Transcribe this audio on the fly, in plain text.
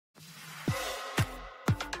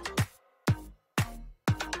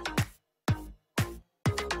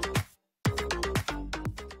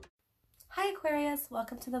Aquarius,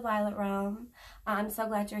 welcome to the Violet Realm. I'm so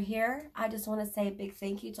glad you're here. I just want to say a big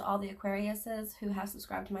thank you to all the Aquariuses who have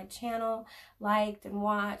subscribed to my channel, liked and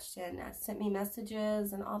watched and sent me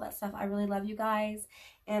messages and all that stuff. I really love you guys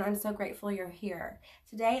and I'm so grateful you're here.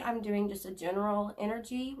 Today I'm doing just a general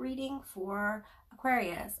energy reading for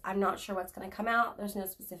Aquarius. I'm not sure what's going to come out. There's no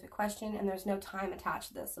specific question and there's no time attached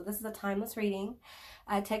to this. So this is a timeless reading.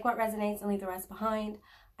 Take what resonates and leave the rest behind.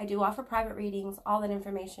 I do offer private readings. All that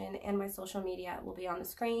information and my social media will be on the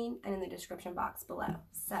screen and in the description box below.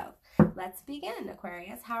 So let's begin,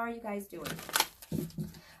 Aquarius. How are you guys doing?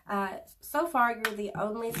 So far, you're the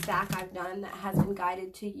only stack I've done that has been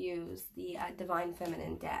guided to use the Divine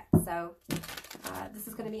Feminine deck. So this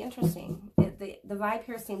is going to be interesting. The vibe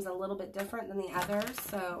here seems a little bit different than the others.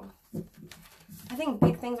 So I think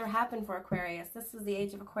big things are happening for Aquarius. This is the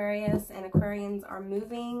age of Aquarius, and Aquarians are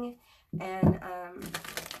moving, and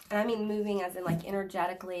I mean moving as in like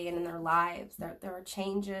energetically and in their lives. There are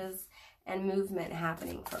changes and movement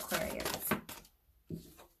happening for Aquarians.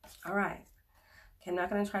 All right. Okay, I'm not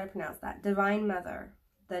going to try to pronounce that. Divine Mother,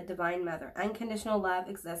 the Divine Mother. Unconditional love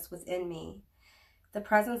exists within me. The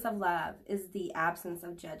presence of love is the absence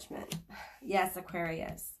of judgment. Yes,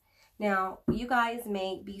 Aquarius. Now, you guys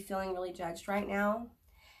may be feeling really judged right now.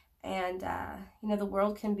 And, you know, the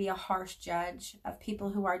world can be a harsh judge of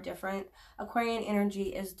people who are different. Aquarian energy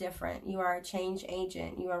is different. You are a change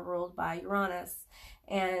agent. You are ruled by Uranus.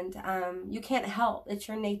 And you can't help. It's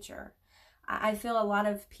your nature. I feel a lot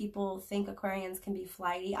of people think Aquarians can be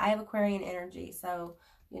flighty. I have Aquarian energy. So,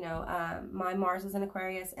 you know, my Mars is in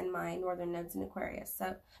Aquarius and my northern node's in Aquarius.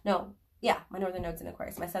 So, no. Yeah, my northern node's in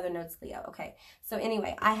Aquarius. My southern node's Leo. Okay. So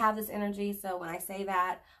anyway, I have this energy. So when I say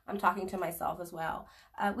that, I'm talking to myself as well.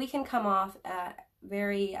 We can come off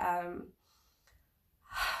very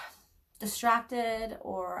distracted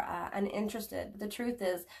or uninterested. But the truth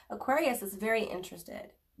is, Aquarius is very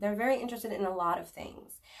interested. They're very interested in a lot of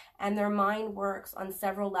things. And their mind works on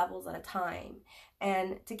several levels at a time.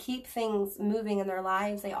 And to keep things moving in their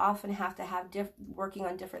lives, they often have to have working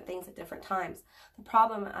on different things at different times. The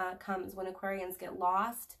problem comes when Aquarians get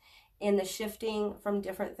lost in the shifting from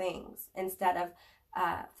different things instead of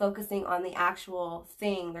focusing on the actual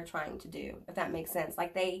thing they're trying to do, if that makes sense.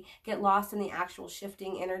 Like they get lost in the actual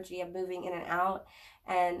shifting energy of moving in and out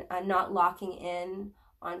and not locking in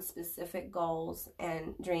on specific goals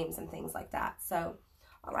and dreams and things like that. So,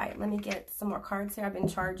 all right, let me get some more cards here. I've been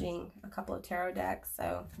charging a couple of tarot decks,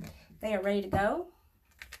 so they are ready to go.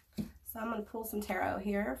 So I'm going to pull some tarot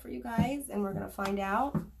here for you guys, and we're going to find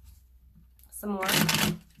out some more.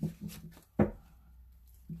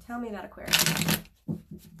 Tell me about Aquarius.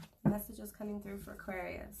 Messages coming through for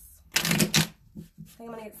Aquarius. I think I'm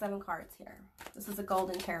going to get 7 cards here. This is a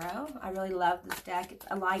golden tarot. I really love this deck. It's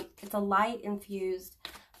a light infused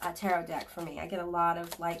tarot deck for me. I get a lot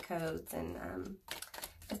of light codes and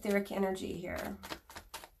etheric energy here.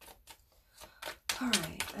 All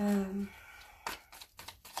right.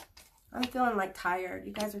 I'm feeling like tired.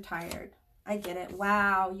 You guys are tired. I get it.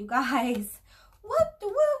 Wow, you guys. What the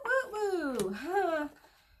woo. Huh.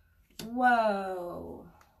 Whoa.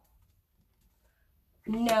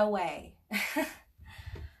 No way.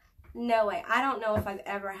 No way. I don't know if I've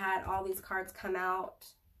ever had all these cards come out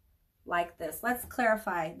like this. Let's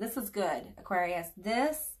clarify. This is good, Aquarius.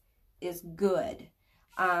 This is good.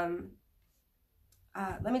 Let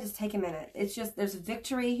me just take a minute. It's just, there's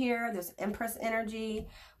victory here. There's Empress energy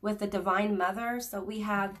with the Divine Mother. So we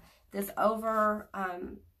have this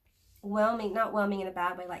whelming, not whelming in a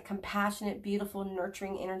bad way, like compassionate, beautiful,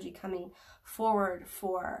 nurturing energy coming forward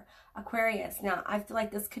for Aquarius. Now, I feel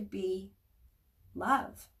like this could be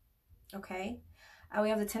love. Okay. We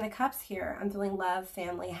have the 10 of Cups here. I'm feeling love,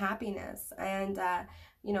 family, happiness, and,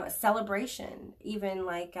 you know, a celebration, even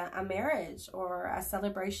like a marriage or a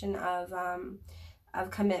celebration of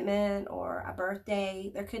commitment or a birthday.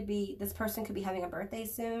 There could be, this person could be having a birthday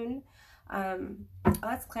soon.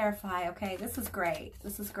 Let's clarify. Okay. This is great.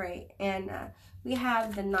 This is great. And, we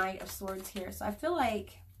have the Knight of Swords here. So I feel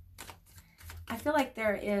like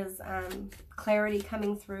there is clarity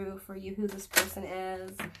coming through for you who this person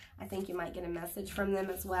is. I think you might get a message from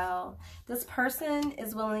them as well. This person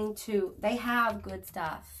is willing to, they have good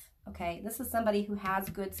stuff, okay? This is somebody who has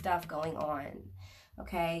good stuff going on,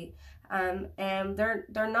 okay? And they're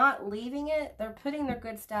not leaving it. They're putting their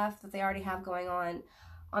good stuff that they already have going on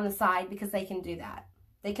the side because they can do that.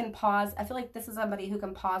 They can pause. I feel like this is somebody who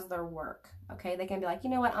can pause their work, okay? They can be like,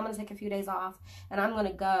 you know what? I'm going to take a few days off and I'm going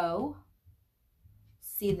to go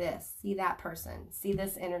see this, see that person, see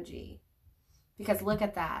this energy. Because look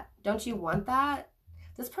at that. Don't you want that?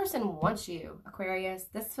 This person wants you, Aquarius.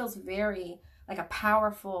 This feels very like a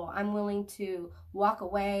powerful, I'm willing to walk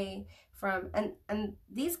away from, and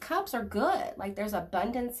these cups are good. Like there's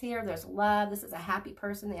abundance here, there's love, this is a happy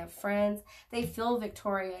person, they have friends, they feel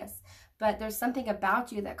victorious, but there's something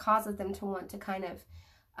about you that causes them to want to kind of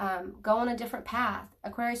go on a different path.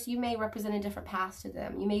 Aquarius, you may represent a different path to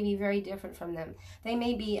them. You may be very different from them. They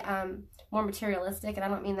may be more materialistic, and I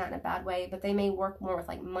don't mean that in a bad way, but they may work more with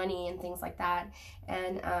like money and things like that,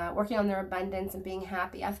 and working on their abundance and being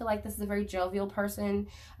happy. I feel like this is a very jovial person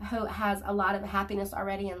who has a lot of happiness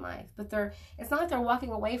already in life, but it's not like they're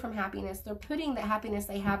walking away from happiness. They're putting the happiness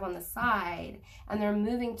they have on the side, and they're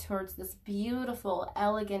moving towards this beautiful,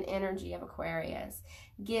 elegant energy of Aquarius.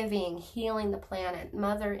 Giving, healing the planet,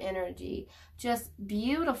 mother energy, just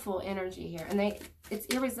beautiful energy here. And it's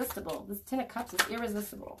irresistible. This Ten of Cups is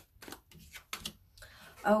irresistible.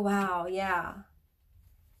 Oh, wow. Yeah.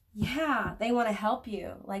 Yeah. They want to help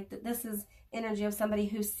you. Like this is energy of somebody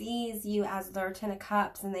who sees you as their Ten of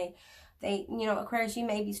Cups, and they, you know, Aquarius, you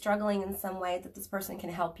may be struggling in some way that this person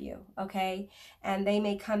can help you. Okay. And they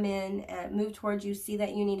may come in and move towards you, see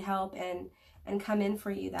that you need help, and come in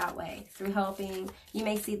for you that way through helping. You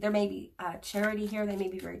may see there may be charity here. They may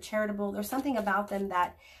be very charitable. There's something about them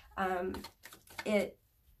that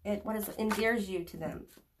endears you to them.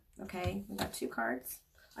 Okay, we got 2 cards.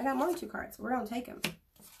 I got more than 2 cards. We're gonna take them.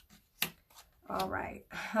 All right.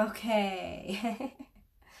 Okay.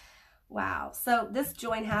 Wow. So this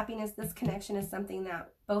joy and happiness, this connection is something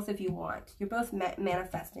that both of you want. You're both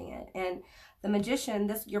manifesting it. And the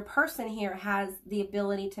Magician, your person here has the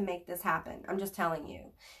ability to make this happen. I'm just telling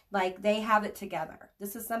you. Like, they have it together.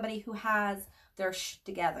 This is somebody who has their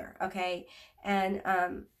together, okay? And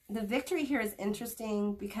the victory here is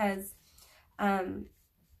interesting because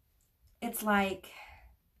it's like,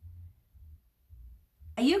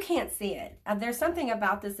 you can't see it. There's something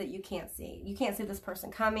about this that you can't see. You can't see this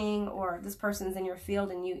person coming, or this person's in your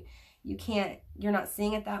field and you're not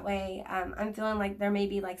seeing it that way. I'm feeling like there may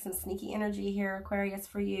be like some sneaky energy here, Aquarius,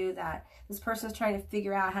 for you, that this person's trying to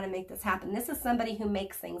figure out how to make this happen. This is somebody who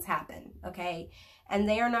makes things happen, okay? And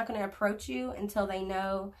they are not going to approach you until they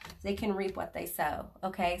know they can reap what they sow,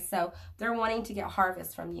 okay? So they're wanting to get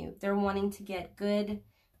harvest from you. They're wanting to get good,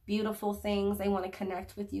 beautiful things. They want to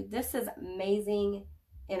connect with you. This is amazing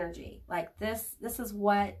energy. Like this is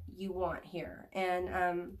what you want here.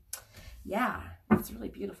 And yeah, it's really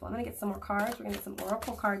beautiful. I'm gonna get some more cards. We're gonna get some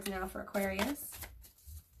oracle cards now for Aquarius.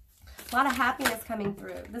 A lot of happiness coming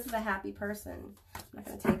through. This is a happy person. I'm not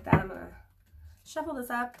gonna take that. I'm gonna shuffle this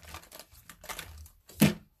up.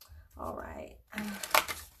 All right,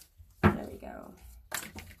 there we go.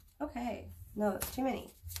 Okay, no, that's too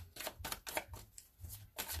many.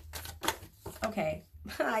 Okay,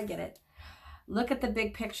 I get it. Look at the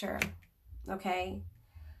big picture, okay?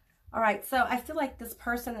 All right, so I feel like this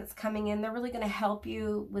person that's coming in, they're really going to help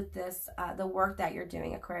you with this, the work that you're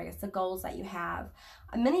doing, Aquarius, the goals that you have.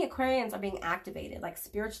 Many Aquarians are being activated, like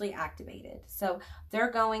spiritually activated. So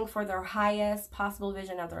they're going for their highest possible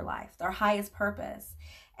vision of their life, their highest purpose.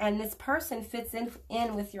 And this person fits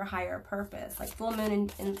in with your higher purpose, like full moon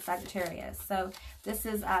in Sagittarius. So this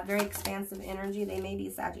is very expansive energy. They may be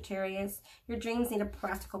Sagittarius. Your dreams need a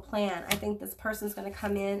practical plan. I think this person's going to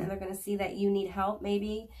come in and they're going to see that you need help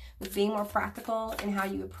maybe with being more practical in how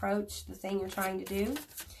you approach the thing you're trying to do.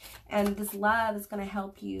 And this love is going to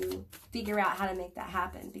help you figure out how to make that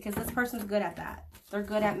happen, because this person's good at that. They're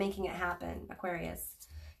good at making it happen, Aquarius.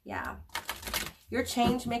 Yeah. Your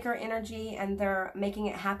change maker energy and their making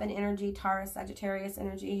it happen energy, Taurus, Sagittarius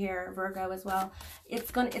energy here, Virgo as well.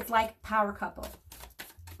 It's like power couple.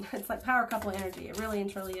 It's like power couple energy. It really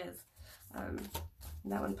and truly is.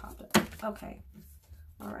 That one popped up. Okay.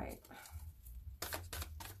 All right.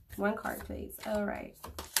 1 card, please. All right.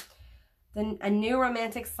 Then a new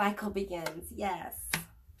romantic cycle begins. Yes.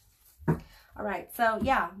 All right. So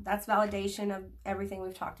yeah, that's validation of everything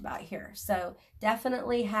we've talked about here. So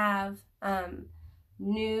definitely have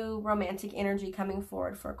new romantic energy coming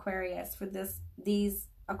forward for Aquarius, for these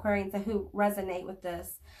Aquarians who resonate with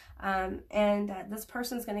this. This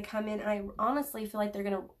person's going to come in, and I honestly feel like they're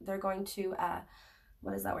going to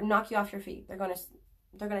what is that word? Knock you off your feet. They're going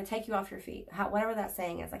to take you off your feet. Whatever that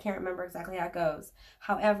saying is, I can't remember exactly how it goes.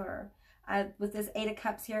 However, with this 8 of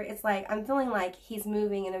Cups here, it's like I'm feeling like he's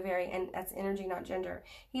moving in a very, and that's energy, not gender.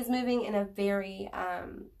 He's moving in a very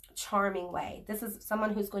charming way. This is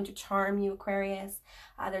someone who's going to charm you, Aquarius.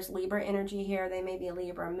 There's Libra energy here. They may be a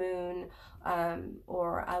Libra moon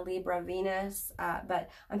or a Libra Venus, but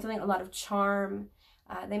I'm feeling a lot of charm.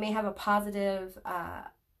 They may have a positive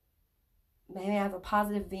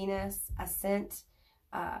Venus ascent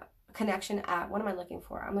connection at, what am I looking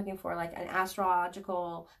for? I'm looking for like an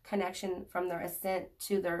astrological connection from their ascent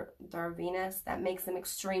to their Venus that makes them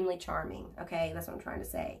extremely charming. Okay, that's what I'm trying to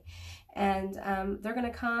say. And they're going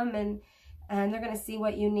to come and they're going to see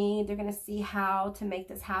what you need. They're going to see how to make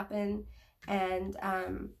this happen. And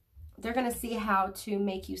they're going to see how to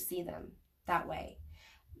make you see them that way.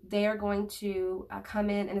 They are going to come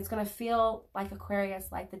in, and it's going to feel like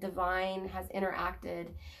Aquarius, like the divine has interacted,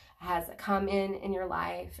 has come in your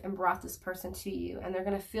life and brought this person to you, and they're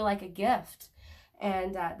going to feel like a gift.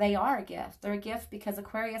 And they are a gift. They're a gift because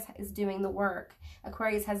Aquarius is doing the work.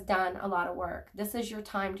 Aquarius has done a lot of work. This is your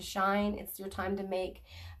time to shine. It's your time to make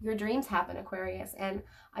your dreams happen, Aquarius. And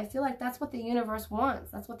I feel like that's what the universe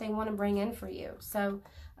wants. That's what they want to bring in for you. So,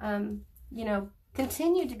 you know,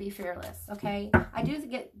 continue to be fearless, okay? I do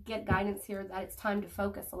get guidance here that it's time to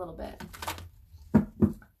focus a little bit.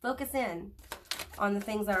 Focus in on the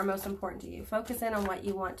things that are most important to you. Focus in on what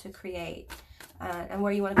you want to create and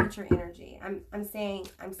where you want to put your energy. I'm seeing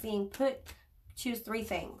choose 3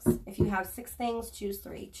 things. If you have 6 things, choose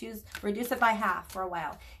 3. Reduce it by half for a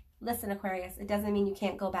while. Listen, Aquarius, it doesn't mean you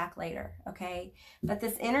can't go back later, okay? But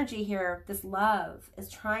this energy here, this love, is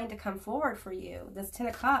trying to come forward for you. This 10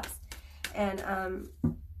 of Cups. And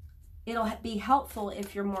it'll be helpful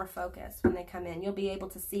if you're more focused when they come in. You'll be able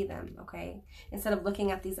to see them, okay? Instead of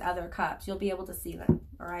looking at these other cups, you'll be able to see them,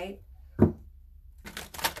 all right?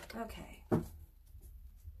 Okay.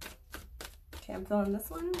 Okay, I'm filling this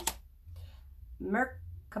one.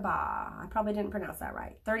 Merkaba. I probably didn't pronounce that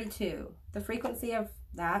right. 32. The frequency of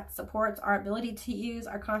that supports our ability to use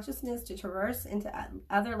our consciousness to traverse into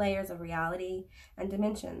other layers of reality and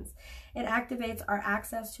dimensions. It activates our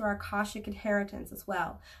access to our Akashic inheritance as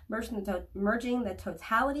well, merging the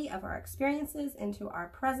totality of our experiences into our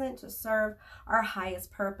present to serve our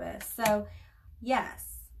highest purpose. So,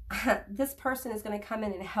 yes, this person is going to come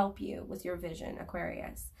in and help you with your vision,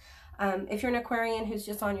 Aquarius. If you're an Aquarian who's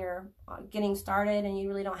just on your getting started and you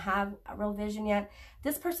really don't have a real vision yet,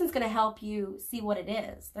 this person's going to help you see what it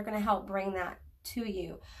is. They're going to help bring that to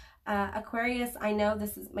you. Aquarius, I know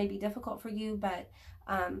this may be difficult for you, but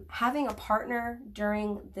having a partner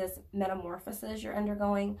during this metamorphosis you're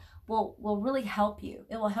undergoing will really help you.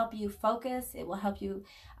 It will help you focus. It will help you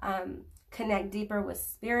connect deeper with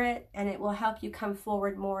spirit, and it will help you come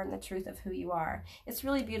forward more in the truth of who you are. It's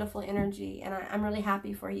really beautiful energy, and I'm really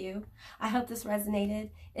happy for you. I hope this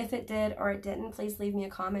resonated. If it did or it didn't, please leave me a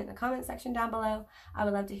comment in the comment section down below. I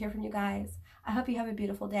would love to hear from you guys. I hope you have a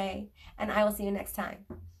beautiful day, and I will see you next time.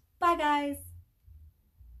 Bye, guys.